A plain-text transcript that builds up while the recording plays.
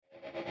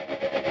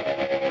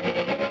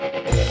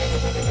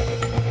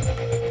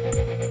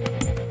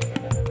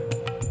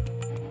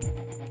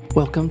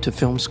Welcome to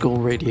Film School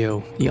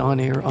Radio, the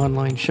on-air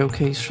online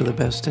showcase for the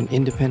best in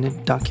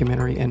independent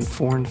documentary and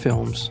foreign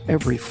films,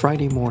 every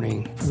Friday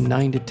morning from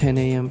 9 to 10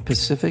 a.m.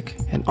 Pacific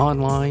and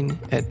online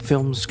at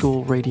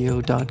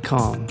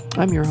filmschoolradio.com.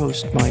 I'm your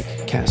host,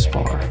 Mike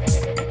Kaspar.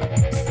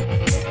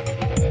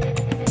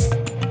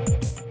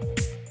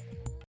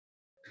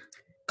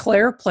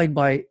 Claire, played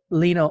by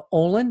Lena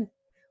Olin,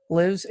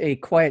 lives a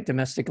quiet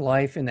domestic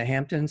life in the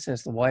Hamptons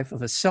as the wife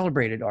of a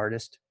celebrated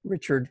artist,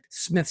 Richard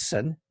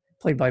Smithson,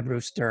 played by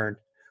Bruce Dern.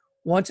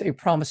 Once a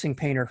promising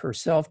painter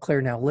herself,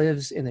 Claire now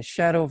lives in the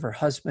shadow of her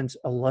husband's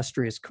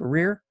illustrious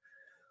career.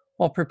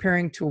 While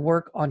preparing to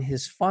work on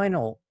his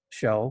final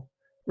show,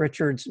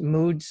 Richard's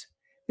moods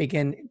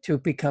begin to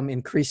become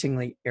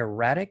increasingly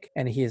erratic,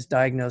 and he is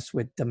diagnosed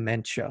with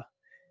dementia.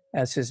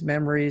 As his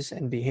memories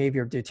and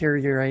behavior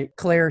deteriorate,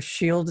 Claire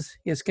shields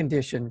his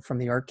condition from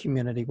the art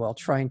community while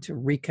trying to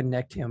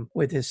reconnect him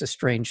with his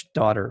estranged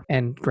daughter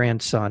and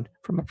grandson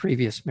from a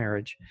previous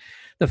marriage.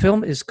 The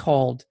film is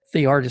called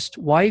The Artist's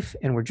Wife,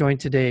 and we're joined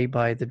today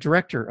by the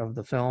director of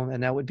the film,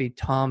 and that would be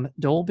Tom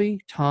Dolby.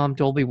 Tom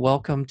Dolby,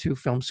 welcome to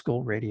Film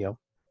School Radio.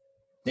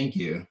 Thank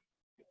you.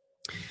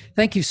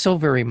 Thank you so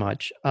very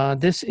much.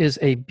 This is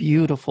a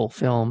beautiful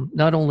film,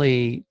 not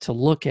only to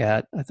look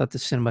at. I thought the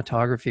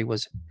cinematography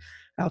was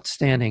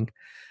outstanding,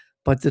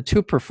 but the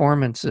two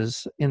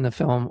performances in the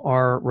film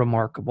are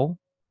remarkable,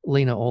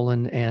 Lena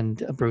Olin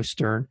and Bruce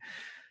Dern.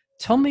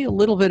 Tell me a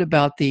little bit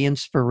about the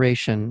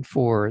inspiration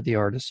for The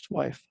Artist's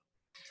Wife.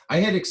 I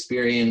had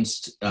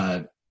experienced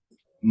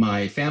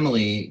my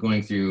family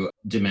going through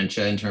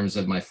dementia in terms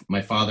of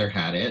my father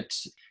had it.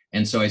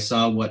 And so I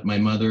saw what my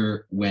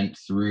mother went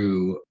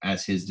through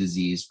as his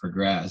disease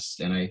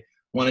progressed. And I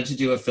wanted to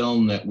do a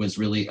film that was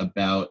really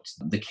about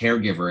the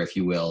caregiver, if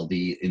you will,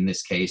 in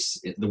this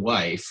case, the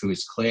wife, who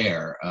is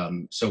Claire.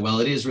 So while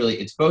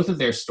it's both of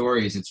their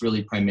stories, it's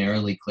really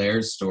primarily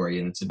Claire's story,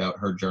 and it's about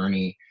her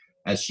journey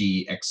as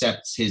she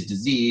accepts his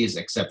disease,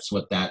 accepts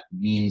what that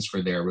means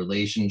for their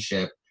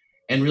relationship,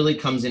 and really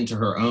comes into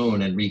her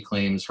own and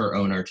reclaims her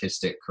own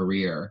artistic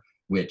career,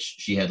 which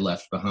she had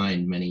left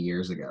behind many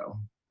years ago.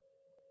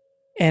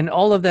 And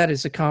all of that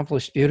is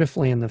accomplished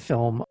beautifully in the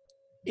film.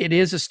 It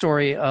is a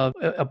story of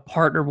a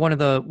partner, one of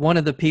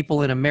the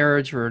people in a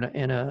marriage or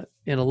in a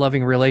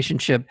loving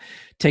relationship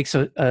takes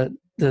the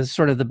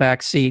sort of the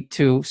back seat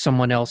to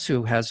someone else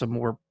who has a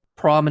more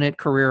prominent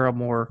career, a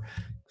more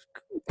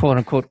quote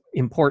unquote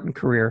important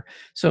career.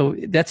 So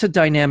that's a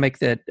dynamic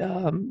that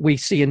we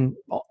see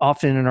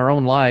often in our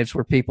own lives,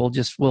 where people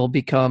just will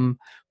become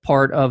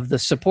part of the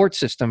support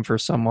system for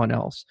someone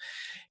else.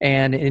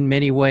 And in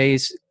many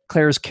ways,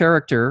 Claire's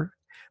character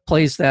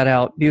plays that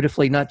out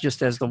beautifully, not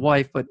just as the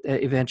wife, but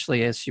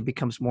eventually as she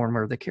becomes more and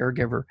more the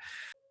caregiver.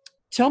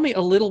 Tell me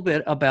a little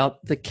bit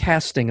about the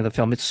casting of the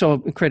film. It's so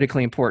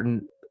critically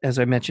important. As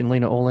I mentioned,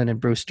 Lena Olin and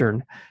Bruce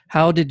Dern.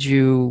 How did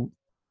you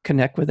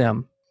connect with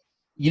them?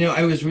 You know,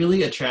 I was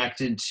really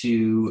attracted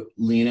to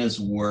Lena's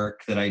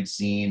work that I'd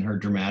seen, her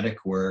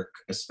dramatic work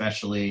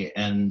especially,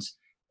 and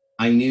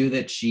I knew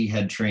that she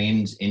had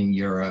trained in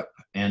Europe,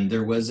 and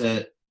there was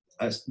a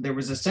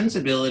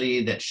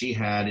sensibility that she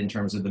had in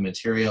terms of the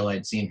material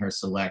I'd seen her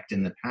select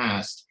in the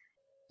past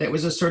that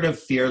was a sort of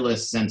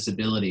fearless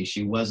sensibility.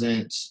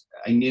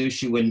 I knew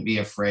she wouldn't be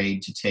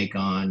afraid to take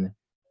on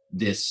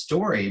this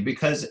story,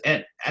 because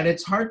at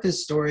its heart,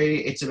 this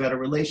story, it's about a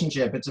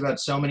relationship. It's about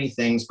so many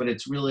things, but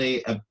it's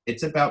really,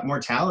 it's about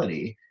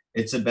mortality.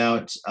 It's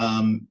about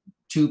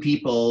two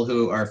people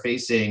who are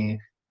facing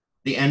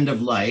the end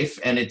of life,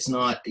 and it's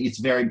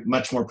very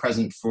much more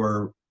present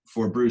for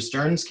Bruce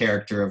Dern's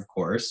character, of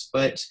course.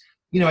 But,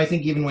 you know, I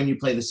think even when you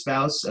play the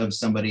spouse of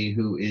somebody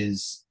who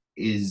is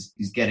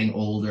getting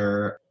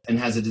older and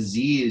has a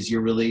disease,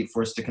 you're really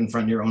forced to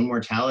confront your own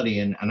mortality.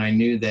 And I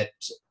knew that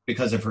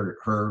because of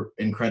her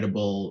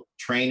incredible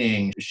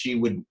training, she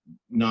would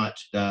not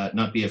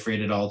be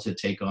afraid at all to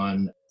take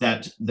on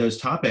those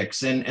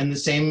topics. And the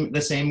same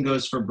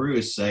goes for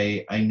Bruce.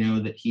 I know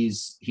that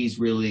he's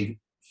really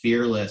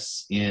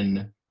fearless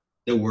in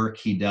the work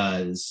he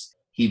does.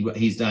 He's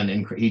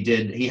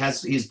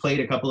played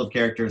a couple of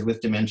characters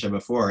with dementia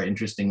before,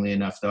 interestingly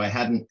enough, though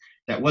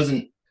that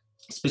wasn't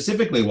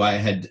specifically why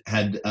I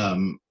had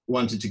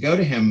wanted to go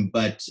to him,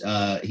 but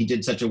he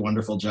did such a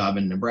wonderful job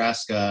in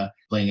Nebraska,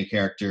 playing a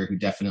character who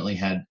definitely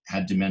had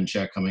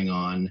dementia coming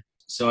on.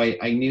 So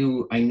I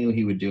knew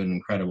he would do an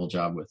incredible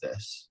job with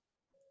this.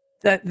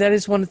 That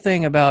is one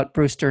thing about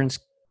Bruce Dern's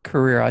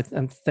career.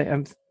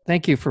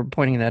 Thank you for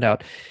pointing that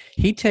out.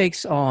 He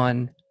takes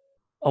on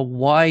a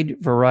wide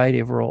variety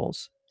of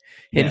roles,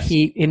 and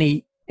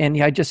yes.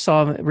 I just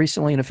saw him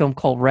recently in a film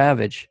called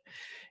Ravage,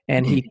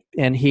 and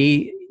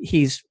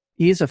he's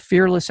a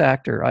fearless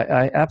actor.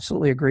 I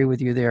absolutely agree with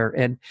you there,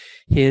 and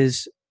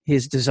his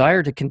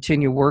desire to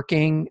continue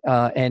working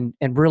and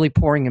really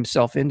pouring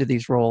himself into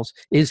these roles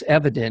is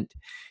evident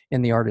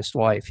in The Artist's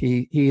Wife.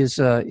 He's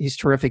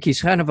terrific.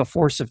 He's kind of a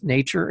force of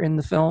nature in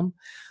the film.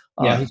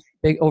 He's a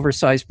big,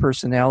 oversized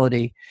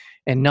personality,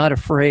 and not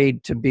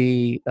afraid to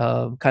be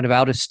kind of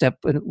out of step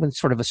in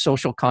sort of a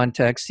social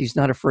context. He's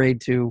not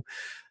afraid to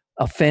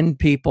offend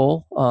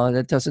people.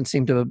 That doesn't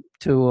seem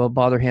to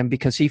bother him,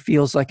 because he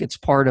feels like it's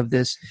part of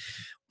this,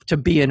 to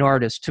be an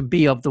artist, to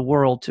be of the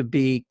world, to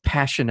be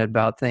passionate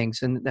about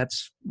things, and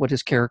that's what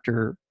his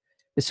character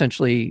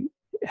essentially,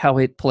 how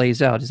it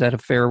plays out. Is that a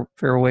fair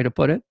way to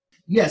put it?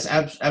 Yes,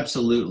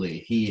 absolutely.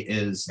 He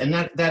is, and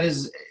that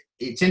is,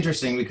 it's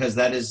interesting because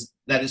that is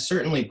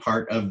certainly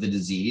part of the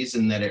disease,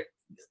 and that it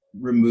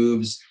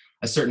removes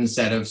a certain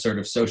set of sort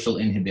of social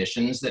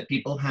inhibitions that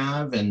people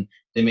have, and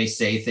they may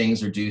say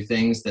things or do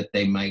things that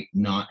they might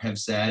not have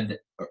said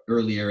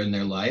earlier in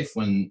their life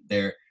when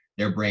their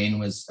brain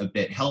was a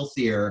bit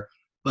healthier.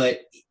 But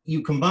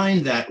you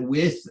combine that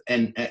with,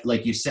 and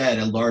like you said,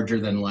 a larger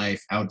than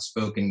life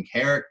outspoken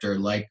character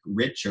like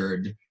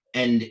Richard,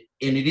 and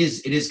it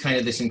is kind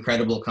of this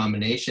incredible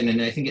combination.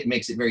 And I think it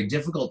makes it very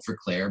difficult for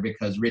Claire,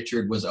 because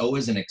Richard was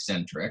always an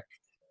eccentric.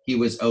 He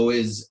was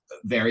always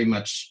very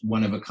much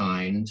one of a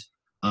kind.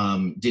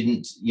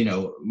 Didn't,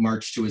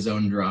 march to his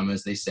own drum,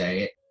 as they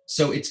say.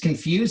 So it's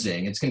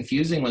confusing. It's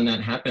confusing when that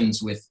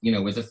happens with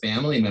a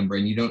family member,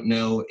 and you don't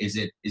know, is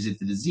it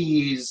the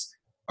disease?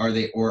 Are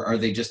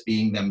they just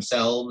being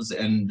themselves,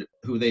 and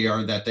who they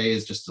are that day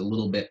is just a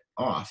little bit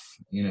off?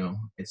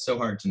 It's so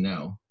hard to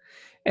know.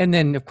 And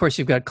then, of course,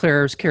 you've got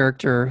Claire's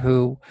character,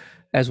 who,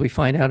 as we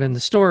find out in the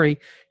story,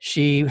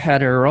 she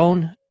had her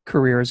own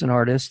career as an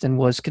artist and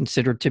was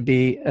considered to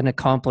be an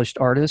accomplished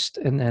artist.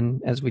 And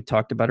then, as we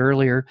talked about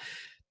earlier,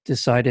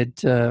 decided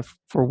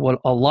for what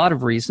a lot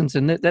of reasons.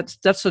 And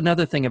that's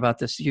another thing about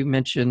this. You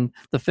mentioned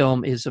the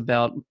film is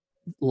about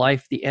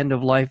life, the end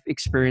of life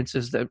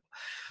experiences that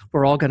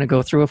we're all going to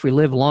go through if we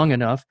live long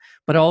enough,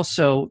 but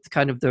also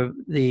kind of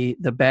the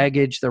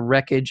baggage, the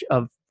wreckage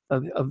of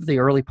the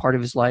early part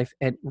of his life,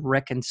 and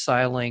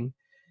reconciling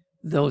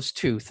those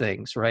two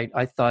things, right?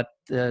 I thought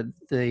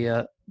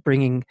the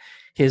bringing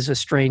his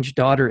estranged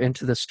daughter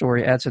into the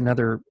story adds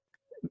another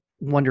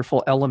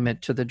wonderful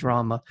element to the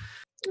drama.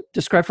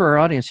 Describe for our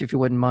audience, if you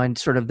wouldn't mind,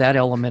 sort of that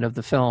element of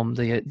the film,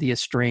 the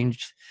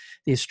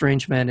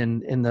estrangement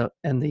and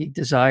the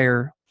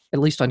desire, at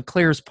least on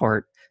Claire's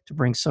part, to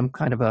bring some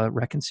kind of a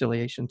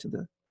reconciliation to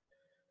the.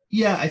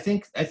 Yeah, I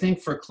think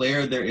for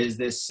Claire, there is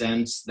this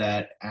sense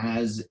that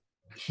as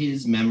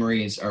his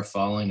memories are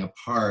falling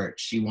apart,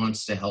 she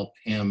wants to help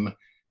him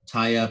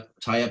tie up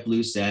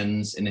loose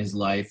ends in his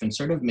life and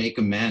sort of make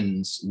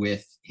amends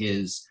with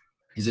his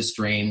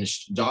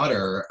estranged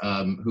daughter,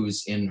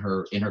 who's in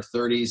her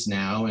 30s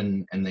now,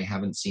 and they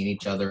haven't seen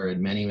each other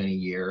in many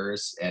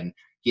years, and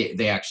he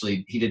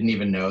didn't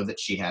even know that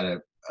she had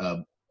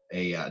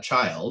a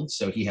child,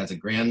 so he has a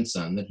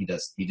grandson that he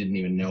didn't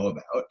even know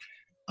about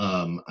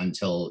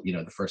until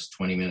the first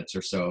 20 minutes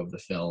or so of the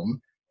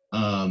film.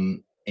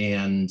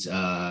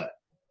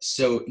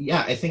 So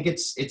yeah, I think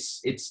it's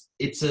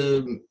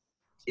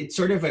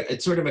sort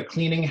of a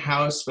cleaning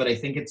house, but I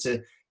think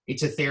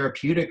it's a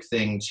therapeutic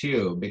thing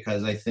too,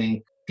 because I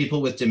think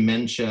people with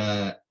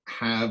dementia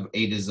have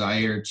a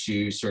desire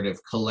to sort of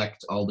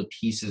collect all the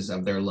pieces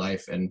of their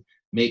life and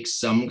make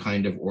some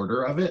kind of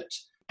order of it.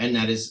 And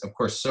that is, of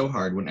course, so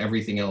hard when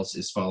everything else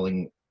is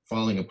falling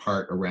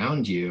apart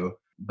around you.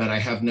 But I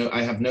have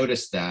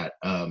noticed that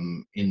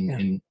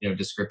in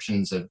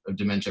descriptions of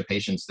dementia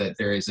patients, that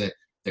there is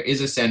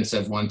a sense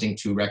of wanting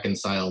to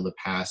reconcile the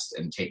past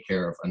and take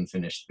care of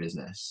unfinished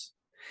business.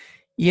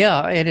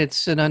 Yeah, and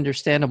it's an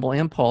understandable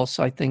impulse.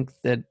 I think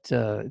that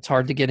it's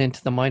hard to get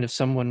into the mind of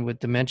someone with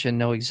dementia and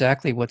know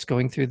exactly what's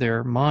going through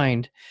their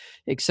mind,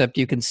 except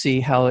you can see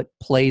how it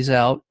plays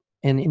out,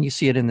 and you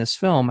see it in this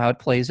film, how it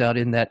plays out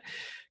in that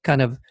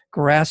kind of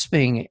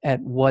grasping at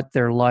what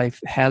their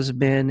life has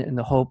been, and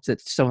the hope that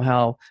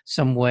somehow,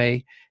 some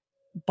way,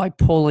 by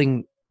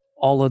pulling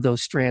all of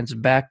those strands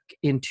back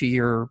into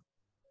your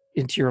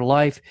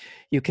life,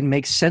 you can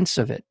make sense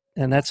of it.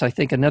 And that's, I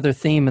think, another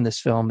theme in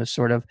this film, is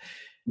sort of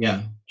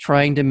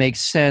trying to make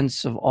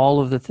sense of all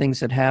of the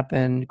things that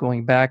happened,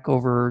 going back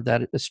over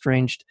that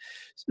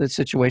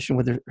situation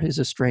with his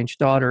estranged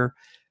daughter.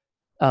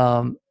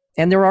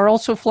 And there are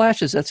also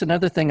flashes. That's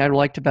another thing I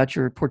liked about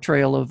your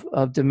portrayal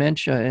of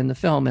dementia in the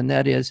film, and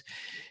that is,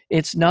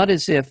 it's not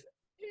as if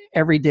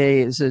every day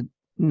is a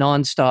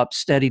nonstop,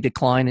 steady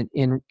decline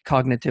in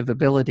cognitive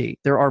ability.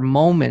 There are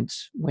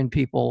moments when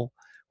people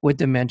with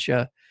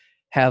dementia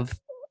have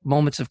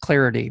moments of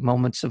clarity,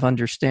 moments of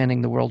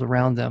understanding the world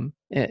around them,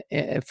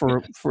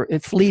 for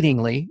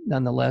fleetingly,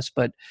 nonetheless.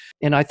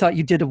 And I thought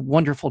you did a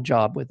wonderful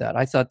job with that.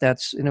 I thought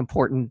that's an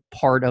important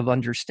part of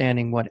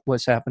understanding what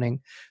was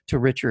happening to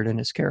Richard and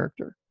his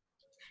character.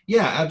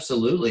 Yeah,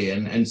 absolutely.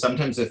 And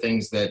sometimes the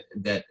things that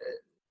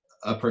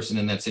a person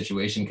in that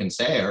situation can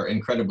say are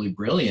incredibly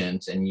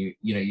brilliant, and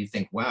you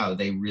think, wow,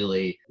 they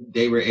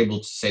were able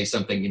to say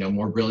something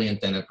more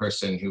brilliant than a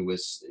person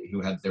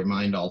who had their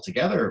mind all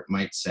together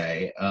might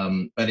say.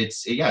 But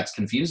it's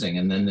confusing,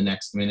 and then the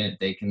next minute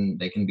they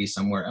can be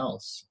somewhere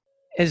else.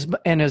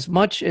 As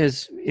much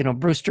as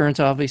Bruce Dern's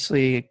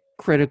obviously a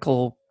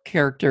critical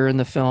character in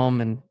the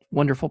film and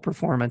wonderful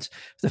performance,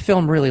 the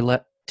film really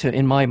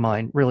in my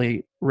mind,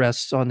 really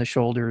rests on the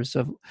shoulders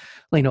of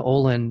Lena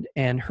Olin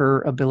and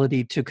her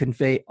ability to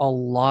convey a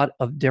lot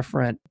of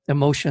different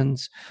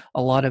emotions,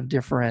 a lot of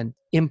different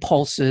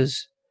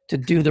impulses to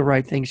do the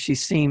right thing. She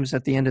seems,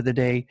 at the end of the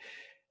day,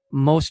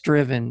 most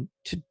driven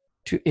to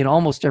in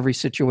almost every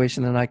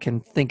situation that I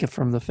can think of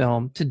from the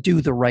film, to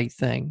do the right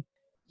thing.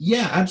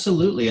 Yeah,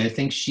 absolutely. I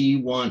think she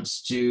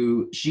wants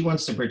to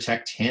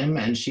protect him,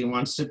 and she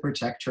wants to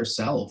protect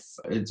herself.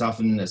 It's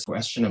often this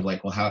question of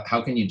like, well,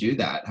 how can you do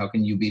that? How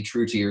can you be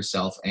true to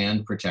yourself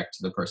and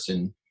protect the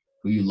person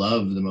who you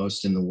love the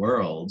most in the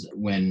world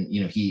when,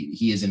 you know,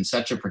 he is in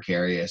such a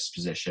precarious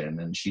position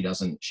and she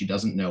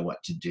doesn't know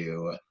what to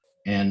do.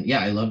 And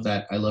yeah, I love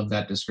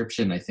that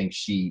description. I think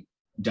she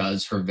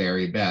does her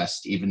very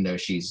best, even though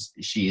she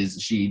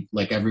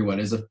like everyone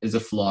is a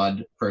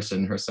flawed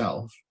person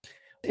herself.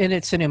 And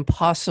it's an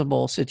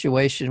impossible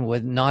situation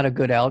with not a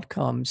good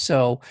outcome.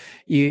 So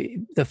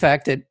the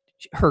fact that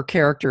her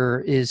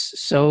character is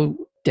so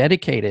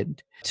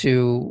dedicated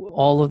to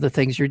all of the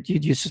things you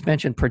just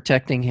mentioned,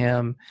 protecting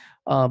him,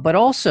 but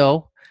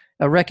also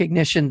a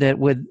recognition that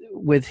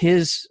with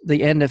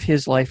the end of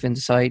his life in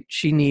sight,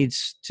 she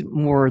needs to,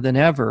 more than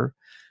ever,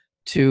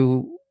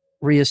 to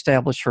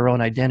reestablish her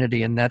own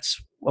identity. And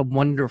that's a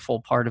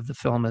wonderful part of the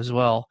film as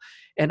well.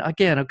 And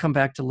again, I'll come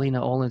back to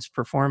Lena Olin's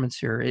performance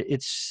here.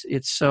 It's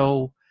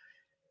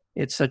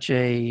such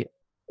a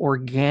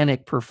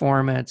organic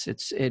performance.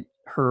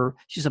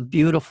 She's a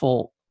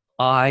beautiful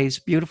eyes,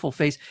 beautiful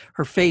face.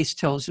 Her face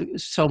tells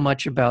so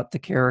much about the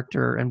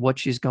character and what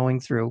she's going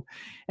through.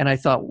 And I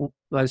thought,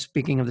 I was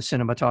speaking of the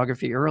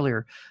cinematography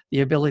earlier,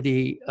 the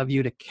ability of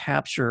you to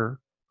capture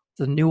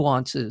the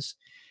nuances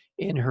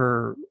in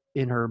her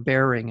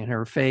bearing, in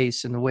her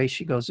face, and the way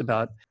she goes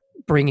about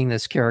bringing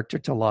this character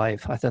to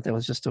life. I thought that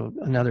was just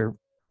another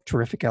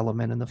terrific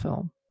element in the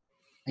film.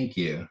 Thank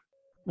you.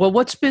 Well,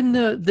 what's been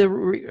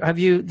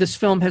this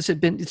film, has it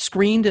been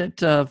screened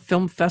at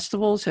film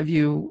festivals?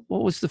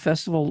 What was the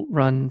festival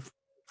run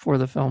for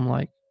the film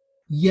like?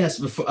 Yes,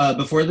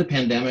 before the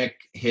pandemic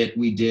hit,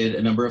 we did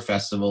a number of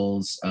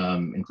festivals,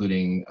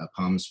 including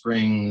Palm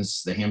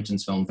Springs, the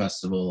Hamptons Film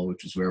Festival,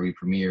 which is where we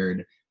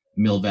premiered,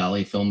 Mill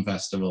Valley Film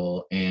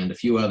Festival, and a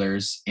few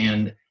others.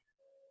 And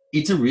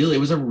it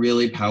was a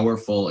really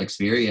powerful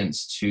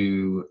experience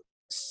to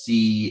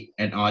see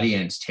an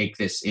audience take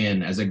this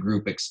in as a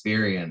group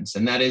experience.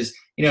 And that is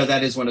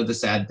one of the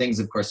sad things,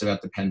 of course,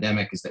 about the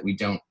pandemic, is that we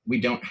don't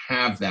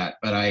have that.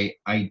 But I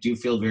do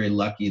feel very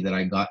lucky that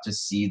I got to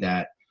see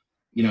that.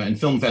 You know, and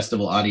film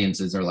festival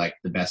audiences are like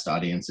the best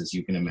audiences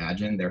you can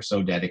imagine. They're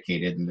so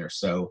dedicated, and they're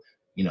so,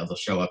 you know, they'll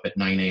show up at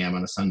 9 a.m.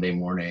 on a Sunday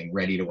morning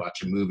ready to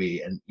watch a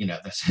movie. And, you know,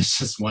 this is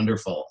just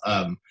wonderful.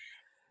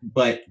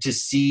 But to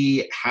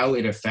see how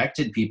it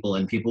affected people,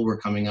 and people were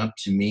coming up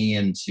to me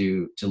and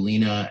to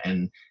Lena,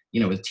 and,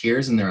 you know, with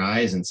tears in their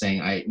eyes and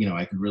saying, I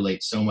could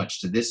relate so much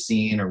to this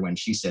scene, or when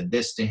she said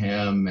this to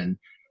him. And,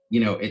 you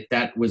know,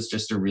 that was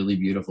just a really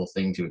beautiful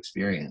thing to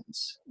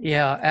experience.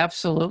 Yeah,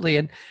 absolutely.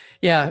 And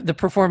yeah, the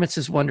performance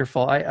is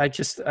wonderful.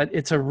 It's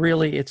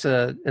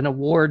an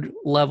award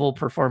level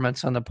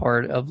performance on the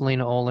part of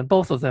Lena Olin,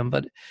 both of them,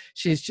 but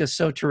she's just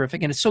so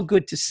terrific. And it's so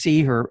good to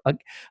see her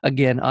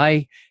again.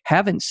 I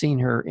haven't seen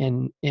her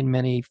in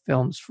many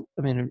films,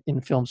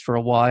 in films for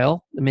a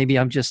while. Maybe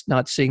I'm just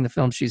not seeing the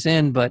film she's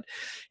in, but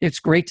it's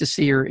great to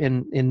see her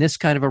in this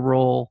kind of a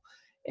role,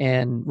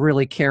 and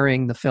really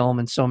carrying the film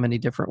in so many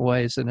different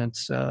ways. And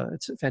it's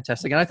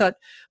fantastic. And I thought,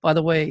 by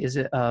the way,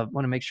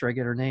 want to make sure I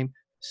get her name,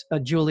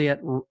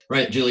 Juliet.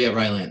 Right, Juliet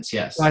Rylance,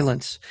 yes.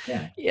 Rylance.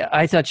 Yeah,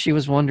 I thought she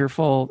was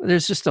wonderful.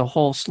 There's just a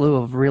whole slew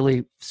of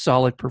really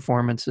solid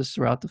performances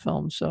throughout the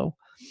film. So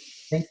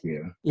thank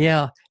you.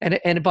 Yeah.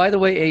 And by the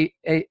way,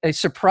 a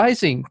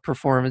surprising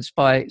performance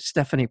by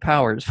Stephanie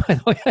Powers, by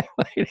the way.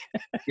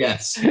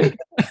 Yes.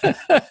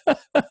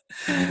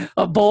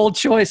 A bold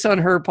choice on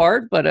her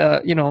part,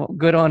 but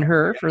good on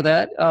her for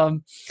that.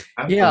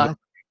 Yeah.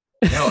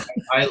 No,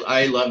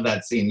 I love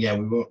that scene. Yeah,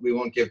 we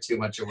won't give too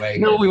much away.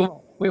 No, we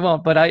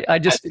won't. But I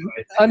just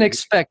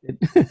unexpected.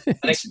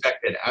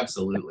 Unexpected,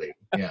 absolutely.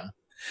 Yeah.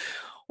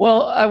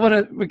 Well, I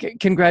want to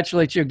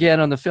congratulate you again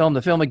on the film.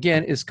 The film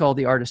again is called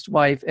The Artist's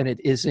Wife, and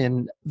it is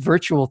in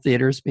virtual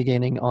theaters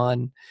beginning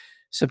on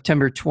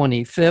September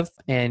 25th.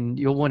 And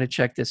you'll want to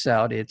check this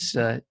out. It's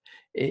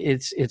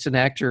an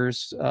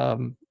actor's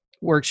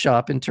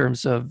workshop in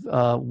terms of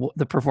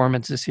the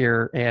performances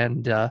here.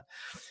 And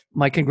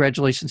my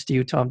congratulations to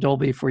you, Tom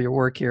Dolby, for your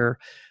work here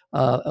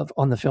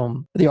on the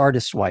film The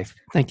Artist's Wife.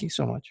 Thank you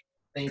so much.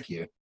 Thank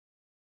you.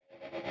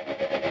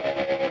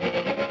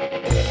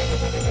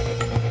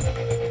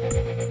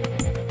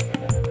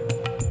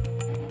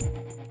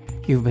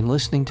 You've been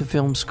listening to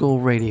Film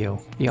School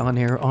Radio, the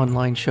on-air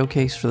online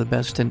showcase for the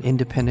best in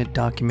independent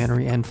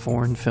documentary and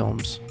foreign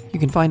films. You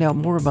can find out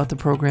more about the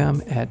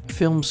program at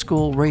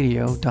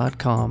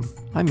filmschoolradio.com.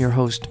 I'm your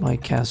host,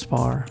 Mike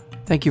Kaspar.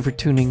 Thank you for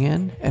tuning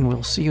in, and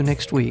we'll see you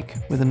next week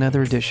with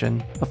another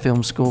edition of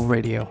Film School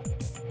Radio.